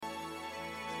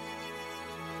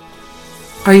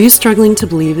Are you struggling to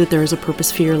believe that there is a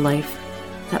purpose for your life?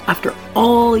 That after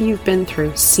all you've been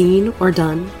through, seen, or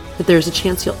done, that there is a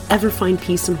chance you'll ever find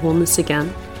peace and wholeness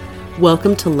again?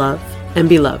 Welcome to Love and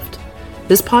Be Loved.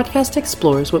 This podcast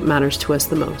explores what matters to us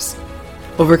the most.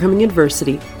 Overcoming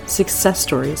adversity, success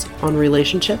stories on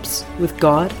relationships with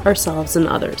God, ourselves, and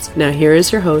others. Now here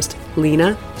is your host,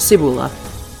 Lina Cibula.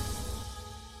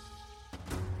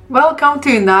 Welcome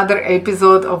to another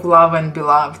episode of Love and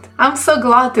Beloved. I'm so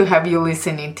glad to have you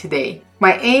listening today.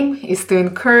 My aim is to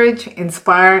encourage,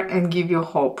 inspire, and give you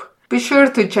hope. Be sure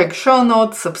to check show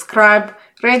notes, subscribe,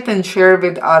 rate, and share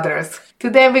with others.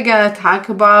 Today we're gonna talk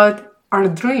about our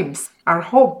dreams, our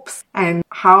hopes, and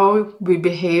how we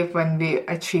behave when we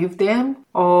achieve them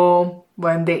or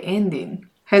when they end.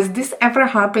 Has this ever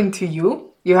happened to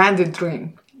you? You had a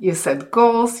dream. You set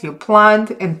goals, you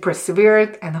planned and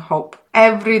persevered and hoped.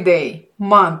 Every day,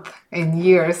 month, and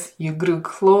years, you grew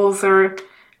closer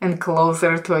and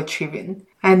closer to achieving.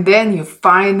 And then you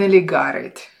finally got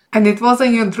it. And it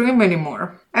wasn't your dream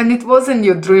anymore. And it wasn't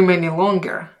your dream any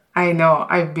longer. I know,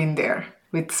 I've been there.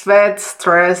 With sweat,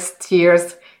 stress,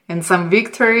 tears, and some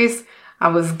victories, I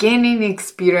was gaining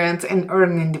experience and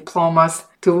earning diplomas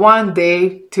to one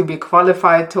day to be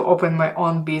qualified to open my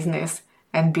own business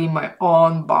and be my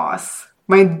own boss.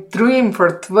 My dream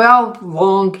for 12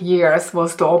 long years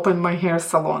was to open my hair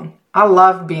salon. I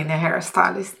love being a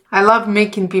hairstylist. I love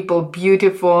making people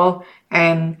beautiful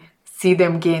and see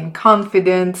them gain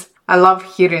confidence. I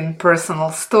love hearing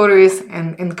personal stories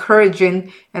and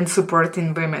encouraging and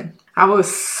supporting women. I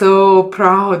was so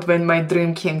proud when my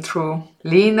dream came true.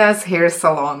 Lina's hair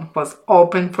salon was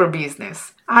open for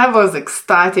business. I was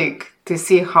ecstatic to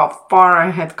see how far I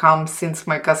had come since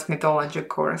my cosmetology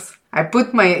course. I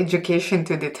put my education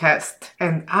to the test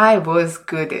and I was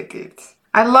good at it.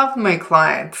 I loved my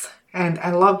clients and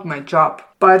I loved my job.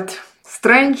 But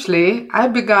strangely, I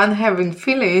began having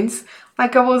feelings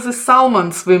like I was a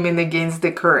salmon swimming against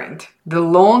the current. The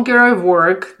longer I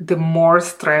worked, the more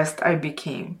stressed I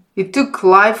became. It took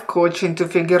life coaching to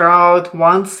figure out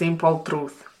one simple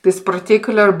truth. This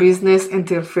particular business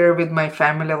interfered with my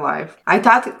family life. I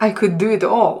thought I could do it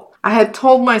all. I had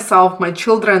told myself my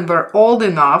children were old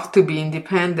enough to be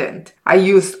independent. I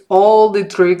used all the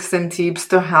tricks and tips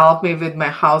to help me with my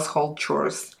household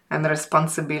chores and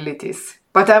responsibilities.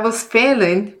 But I was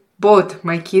failing both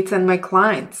my kids and my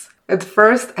clients. At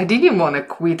first, I didn't want to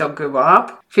quit or give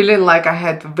up, feeling like I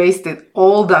had wasted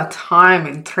all that time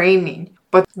in training.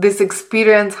 But this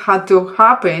experience had to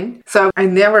happen, so I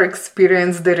never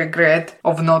experienced the regret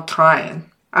of not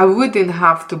trying. I wouldn't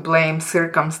have to blame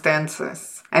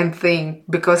circumstances and think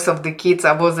because of the kids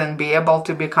I wasn't be able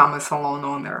to become a salon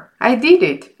owner. I did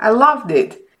it. I loved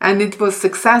it. And it was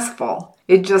successful.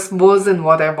 It just wasn't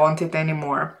what I wanted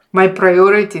anymore. My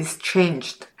priorities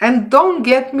changed. And don't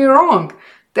get me wrong.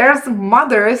 There's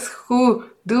mothers who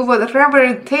do whatever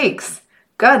it takes.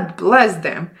 God bless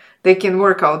them. They can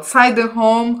work outside the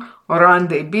home or run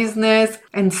their business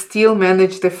and still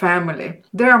manage the family.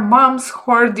 There are moms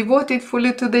who are devoted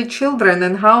fully to their children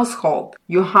and household.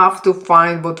 You have to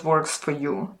find what works for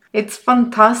you. It's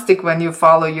fantastic when you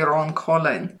follow your own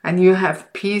calling and you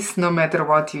have peace no matter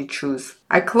what you choose.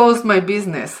 I closed my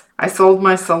business. I sold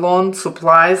my salon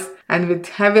supplies and with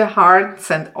heavy heart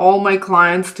sent all my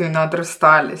clients to another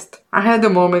stylist. I had a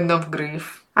moment of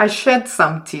grief. I shed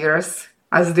some tears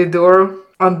as the door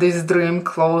on this dream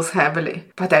closed heavily,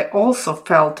 but I also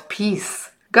felt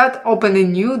peace. God opened a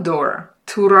new door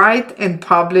to write and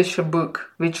publish a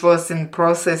book, which was in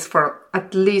process for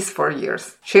at least 4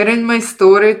 years, sharing my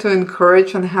story to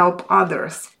encourage and help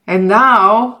others. And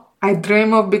now I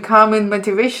dream of becoming a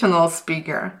motivational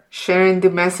speaker, sharing the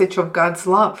message of God's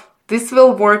love. This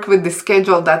will work with the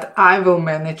schedule that I will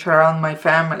manage around my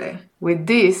family. With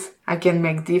this, I can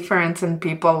make difference in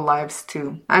people's lives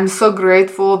too. I'm so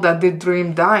grateful that the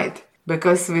dream died,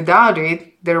 because without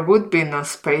it, there would be no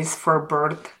space for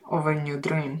birth of a new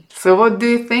dream. So what do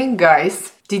you think,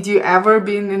 guys? Did you ever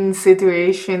be in a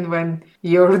situation when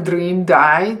your dream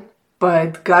died,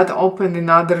 but God opened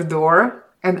another door?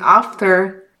 And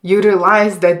after, you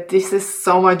realized that this is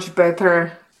so much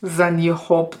better than you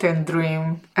hoped and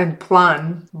dreamed and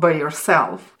planned by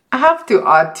yourself. I have to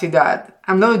add to that,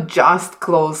 I'm not just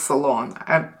closed salon.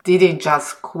 I didn't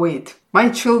just quit. My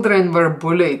children were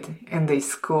bullied in the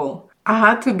school. I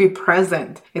had to be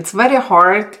present. It's very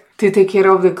hard to take care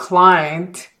of the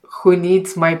client who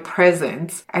needs my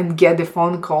presence and get the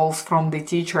phone calls from the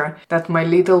teacher that my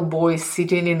little boy is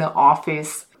sitting in the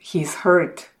office, he's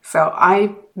hurt. So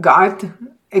I got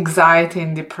anxiety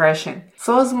and depression.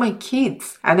 So was my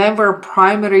kids. And I were a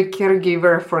primary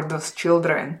caregiver for those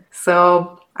children.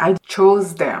 So I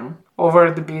chose them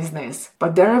over the business.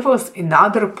 But there was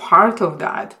another part of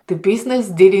that. The business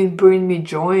didn't bring me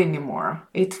joy anymore.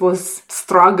 It was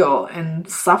struggle and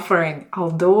suffering,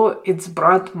 although it's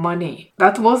brought money.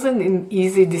 That wasn't an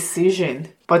easy decision.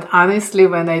 But honestly,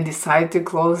 when I decided to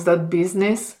close that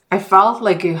business, I felt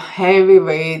like a heavy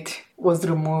weight was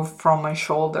removed from my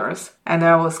shoulders, and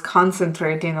I was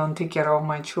concentrating on taking care of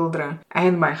my children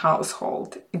and my household.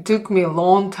 It took me a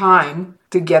long time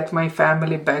to get my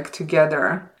family back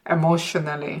together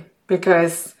emotionally,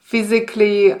 because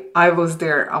physically I was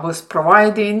there, I was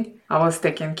providing, I was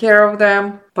taking care of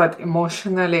them, but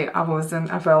emotionally I wasn't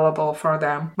available for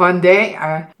them. One day,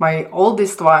 my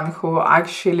oldest one, who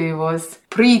actually was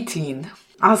preteen,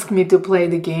 asked me to play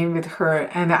the game with her,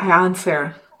 and I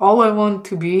answered, all I want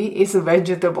to be is a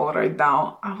vegetable right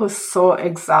now. I was so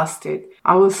exhausted.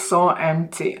 I was so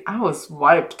empty. I was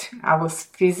wiped. I was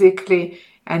physically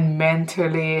and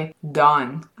mentally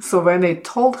done. So when I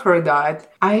told her that,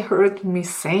 I heard me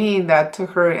saying that to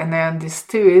her, and I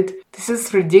understood this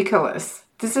is ridiculous.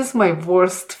 This is my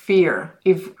worst fear.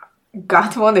 If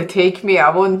God want to take me, I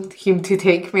want him to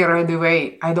take me right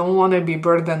away. I don't want to be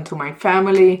burdened to my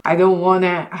family. I don't want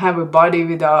to have a body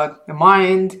without a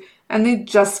mind. And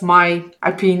it's just my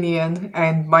opinion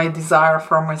and my desire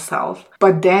for myself.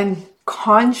 But then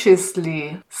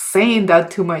consciously saying that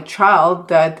to my child,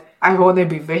 that I want to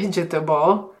be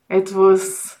vegetable, it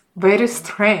was very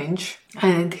strange.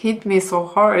 And it hit me so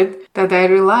hard that I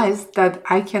realized that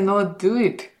I cannot do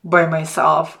it by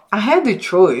myself. I had a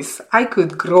choice. I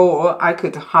could grow, I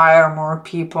could hire more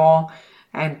people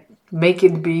and make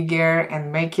it bigger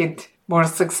and make it more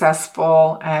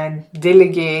successful and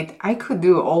delegate. I could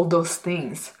do all those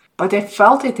things. But I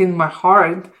felt it in my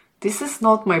heart. This is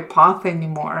not my path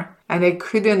anymore. And I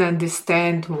couldn't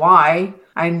understand why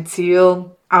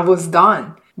until I was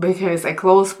done. Because I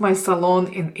closed my salon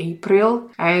in April,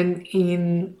 and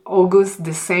in August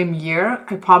the same year,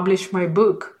 I published my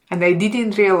book. And I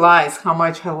didn't realize how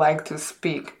much I like to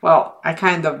speak. Well, I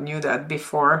kind of knew that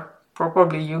before.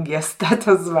 Probably you guessed that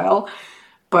as well.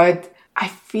 But I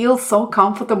feel so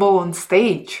comfortable on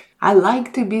stage. I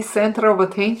like to be center of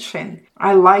attention.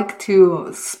 I like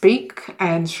to speak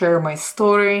and share my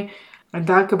story and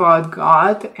talk about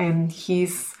God and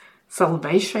his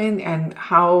salvation and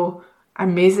how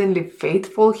amazingly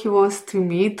faithful he was to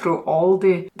me through all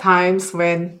the times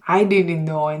when I didn't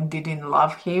know and didn't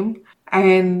love him.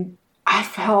 And I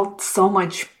felt so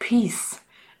much peace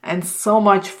and so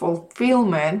much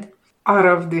fulfillment out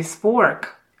of this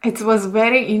work. It was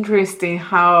very interesting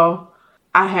how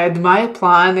I had my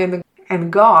plan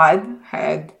and God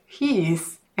had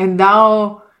his. And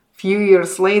now, few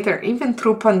years later, even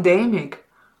through pandemic,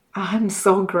 I'm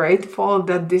so grateful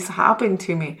that this happened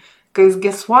to me. Because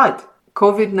guess what?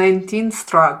 COVID-19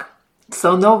 struck.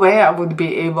 So no way I would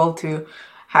be able to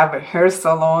have a hair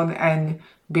salon and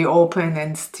be open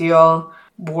and still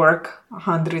work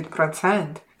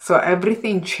 100%. So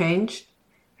everything changed,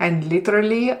 and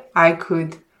literally I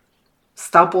could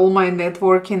stop all my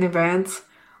networking events.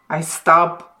 I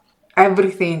stopped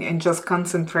everything and just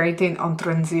concentrating on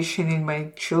transitioning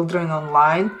my children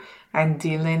online and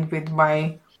dealing with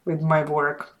my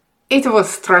work. It was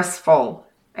stressful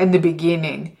in the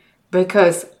beginning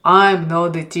because I'm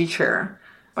not the teacher,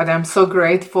 but I'm so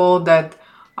grateful that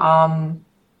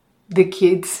the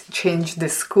kids changed the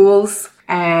schools,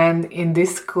 and in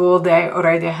this school they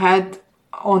already had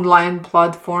online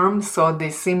platforms, so they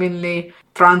seemingly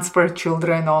transfer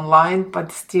children online,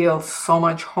 but still so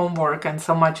much homework and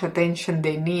so much attention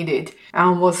they needed. I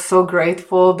was so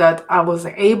grateful that I was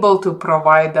able to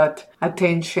provide that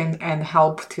attention and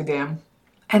help to them.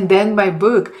 And then my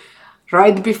book,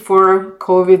 right before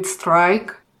COVID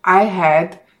strike, I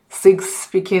had 6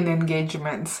 speaking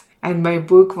engagements, and my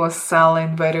book was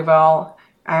selling very well.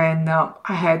 And I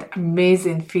had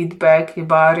amazing feedback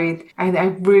about it, and I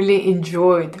really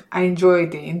enjoyed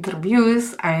the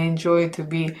interviews. I enjoyed to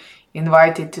be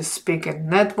invited to speak at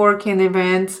networking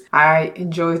events. I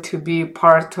enjoyed to be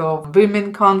part of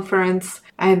women conference,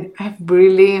 and I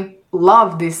really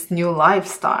love this new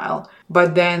lifestyle.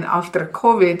 But then after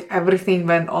COVID, everything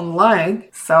went online,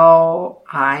 so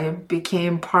I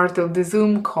became part of the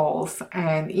Zoom calls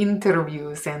and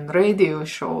interviews and radio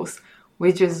shows,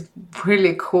 which is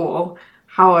really cool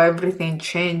how everything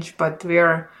changed. But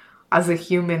we're, as a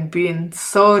human being,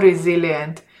 so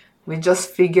resilient. We just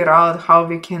figure out how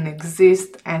we can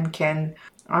exist and can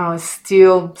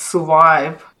still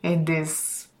survive in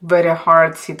this very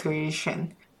hard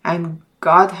situation. And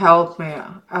God helped me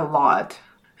a lot.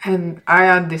 And I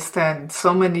understand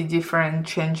so many different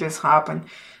changes happen.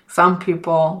 Some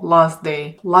people lost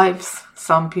their lives,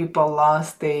 some people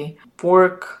lost their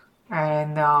work,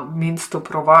 and means to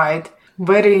provide.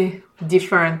 Very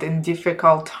different and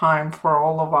difficult time for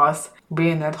all of us,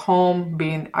 being at home,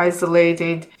 being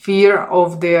isolated, fear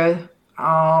of the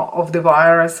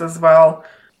virus as well.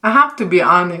 I have to be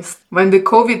honest, when the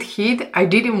COVID hit, I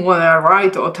didn't want to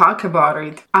write or talk about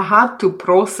it. I had to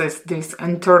process this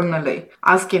internally,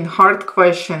 asking hard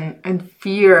questions and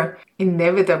fear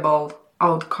inevitable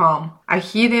outcome. I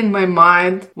hid in my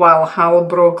mind while hell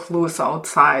broke loose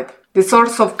outside. The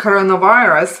source of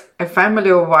coronavirus, a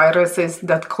family of viruses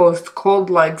that caused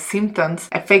cold-like symptoms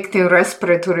affecting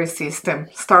respiratory system,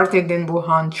 started in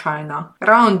Wuhan, China,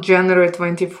 around January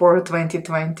 24,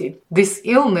 2020. This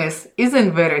illness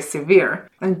isn't very severe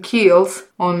and kills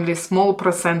only a small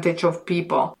percentage of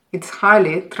people. It's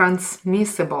highly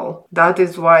transmissible. That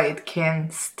is why it can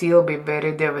still be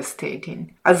very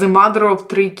devastating. As a mother of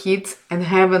 3 kids and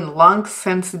having lung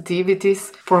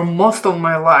sensitivities for most of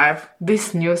my life,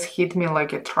 this news hit me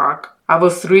like a truck. I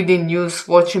was reading news,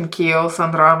 watching chaos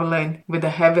unraveling with a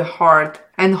heavy heart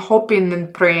and hoping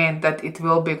and praying that it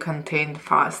will be contained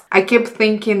fast. I kept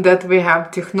thinking that we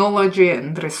have technology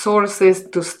and resources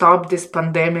to stop this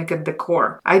pandemic at the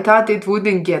core. I thought it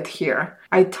wouldn't get here.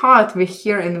 I thought we're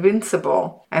here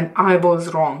invincible, and I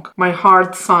was wrong. My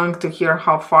heart sank to hear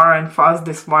how far and fast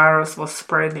this virus was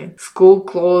spreading. School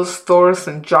closed, stores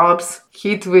and jobs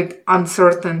hit with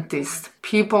uncertainties,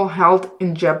 people held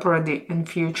in jeopardy and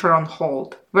future on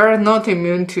hold. We're not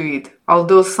immune to it,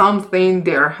 although some think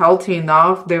they are healthy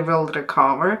enough they will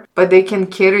recover, but they can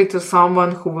carry to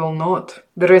someone who will not.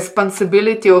 The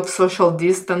responsibility of social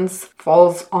distance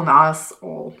falls on us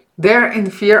all. There in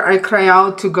fear I cry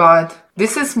out to God.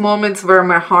 This is moments where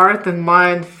my heart and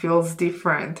mind feels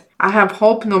different. I have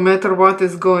hope no matter what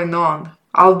is going on.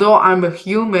 Although I'm a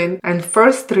human and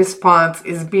first response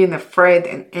is being afraid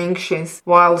and anxious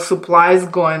while supplies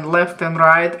going left and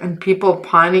right and people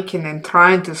panicking and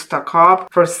trying to stock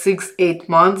up for 6-8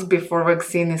 months before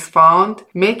vaccine is found,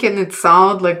 making it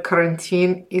sound like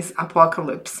quarantine is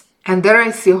apocalypse. And there I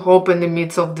see hope in the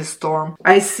midst of the storm.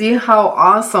 I see how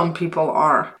awesome people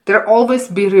are. There always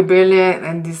be rebellion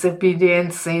and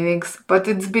disobedient cynics, but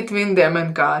it's between them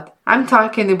and God. I'm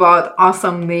talking about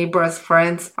awesome neighbors,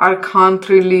 friends, our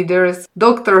country leaders,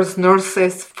 doctors,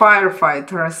 nurses,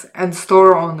 firefighters, and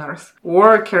store owners,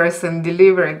 workers and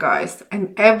delivery guys,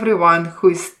 and everyone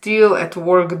who is still at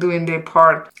work doing their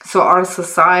part so our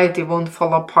society won't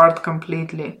fall apart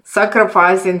completely,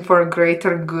 sacrificing for a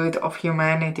greater good of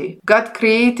humanity. God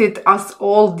created us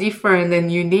all different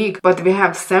and unique, but we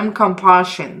have same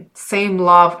compassion, same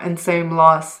love, and same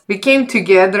loss. We came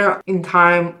together in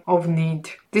time of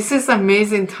need. This is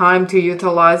amazing time to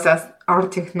utilize our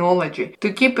technology,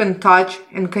 to keep in touch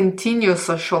and continue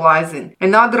socializing.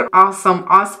 Another awesome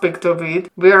aspect of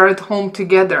it, we are at home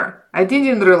together. I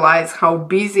didn't realize how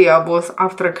busy I was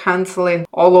after canceling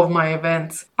all of my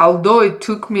events, although it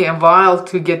took me a while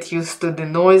to get used to the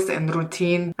noise and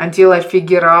routine until I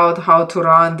figured out how to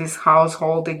run this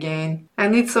household again.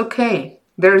 And it's okay.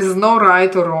 There is no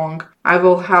right or wrong. I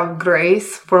will have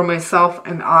grace for myself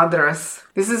and others.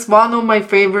 This is one of my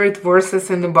favorite verses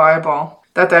in the Bible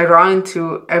that I run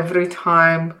to every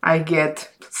time I get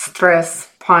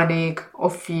stress, panic, or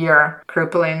fear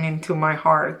crippling into my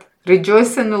heart.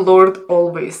 Rejoice in the Lord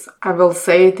always. I will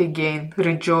say it again.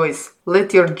 Rejoice.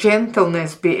 Let your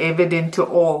gentleness be evident to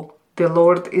all. The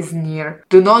Lord is near.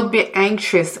 Do not be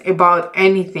anxious about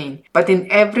anything, but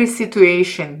in every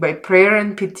situation, by prayer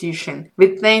and petition,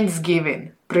 with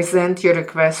thanksgiving, present your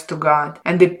request to God,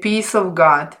 and the peace of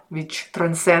God, which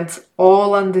transcends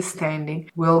all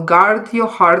understanding, will guard your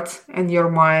hearts and your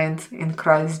minds in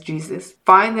Christ Jesus.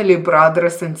 Finally,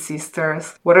 brothers and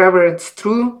sisters, whatever is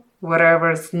true,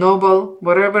 whatever is noble,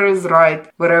 whatever is right,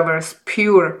 whatever is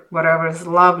pure, whatever is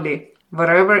lovely,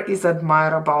 whatever is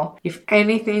admirable, if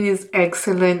anything is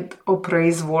excellent or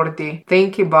praiseworthy,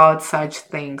 think about such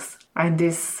things. And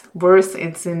this verse,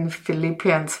 it's in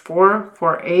Philippians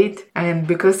 4:8. And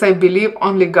because I believe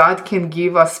only God can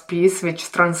give us peace which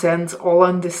transcends all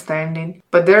understanding.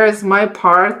 But there is my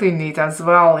part in it as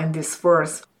well in this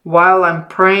verse. While I'm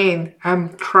praying, I'm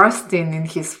trusting in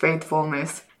His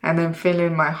faithfulness. And I'm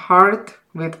filling my heart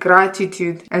with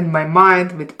gratitude and my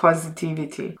mind with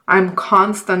positivity. I'm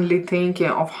constantly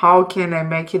thinking of how can I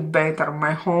make it better,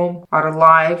 my home, our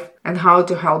life, and how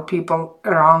to help people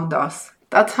around us.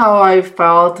 That's how I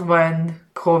felt when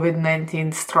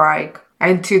COVID-19 struck.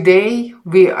 And today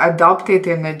we adopted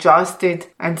and adjusted,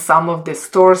 and some of the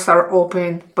stores are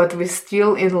open, but we're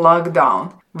still in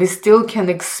lockdown. We still can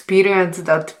experience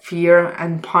that fear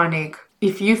and panic.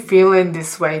 If you feel in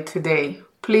this way today,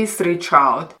 please reach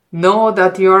out. Know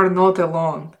that you are not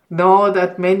alone. Know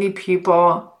that many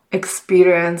people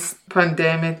experience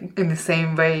pandemic in the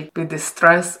same way with the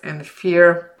stress and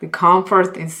fear. The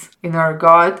comfort is in our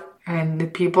God and the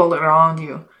people around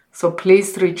you. So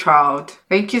please reach out.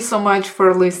 Thank you so much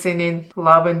for listening,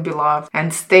 love and beloved,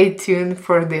 and stay tuned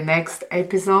for the next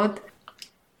episode.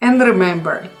 And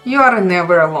remember, you are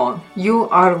never alone. You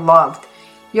are loved.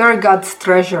 You are God's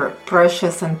treasure,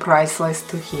 precious and priceless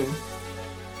to Him.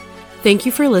 Thank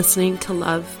you for listening to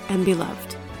Love and Be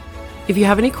Loved. If you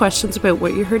have any questions about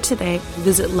what you heard today,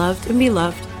 visit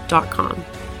lovedandbeloved.com.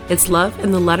 It's love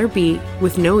and the letter B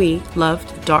with no E,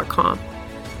 loved.com.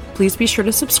 Please be sure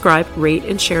to subscribe, rate,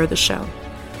 and share the show.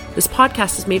 This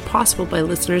podcast is made possible by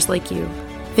listeners like you.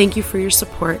 Thank you for your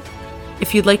support.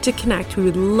 If you'd like to connect, we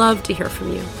would love to hear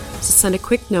from you. So send a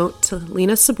quick note to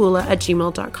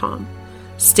lenasabula@gmail.com.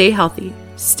 Stay healthy,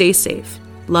 stay safe,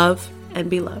 love, and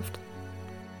be loved.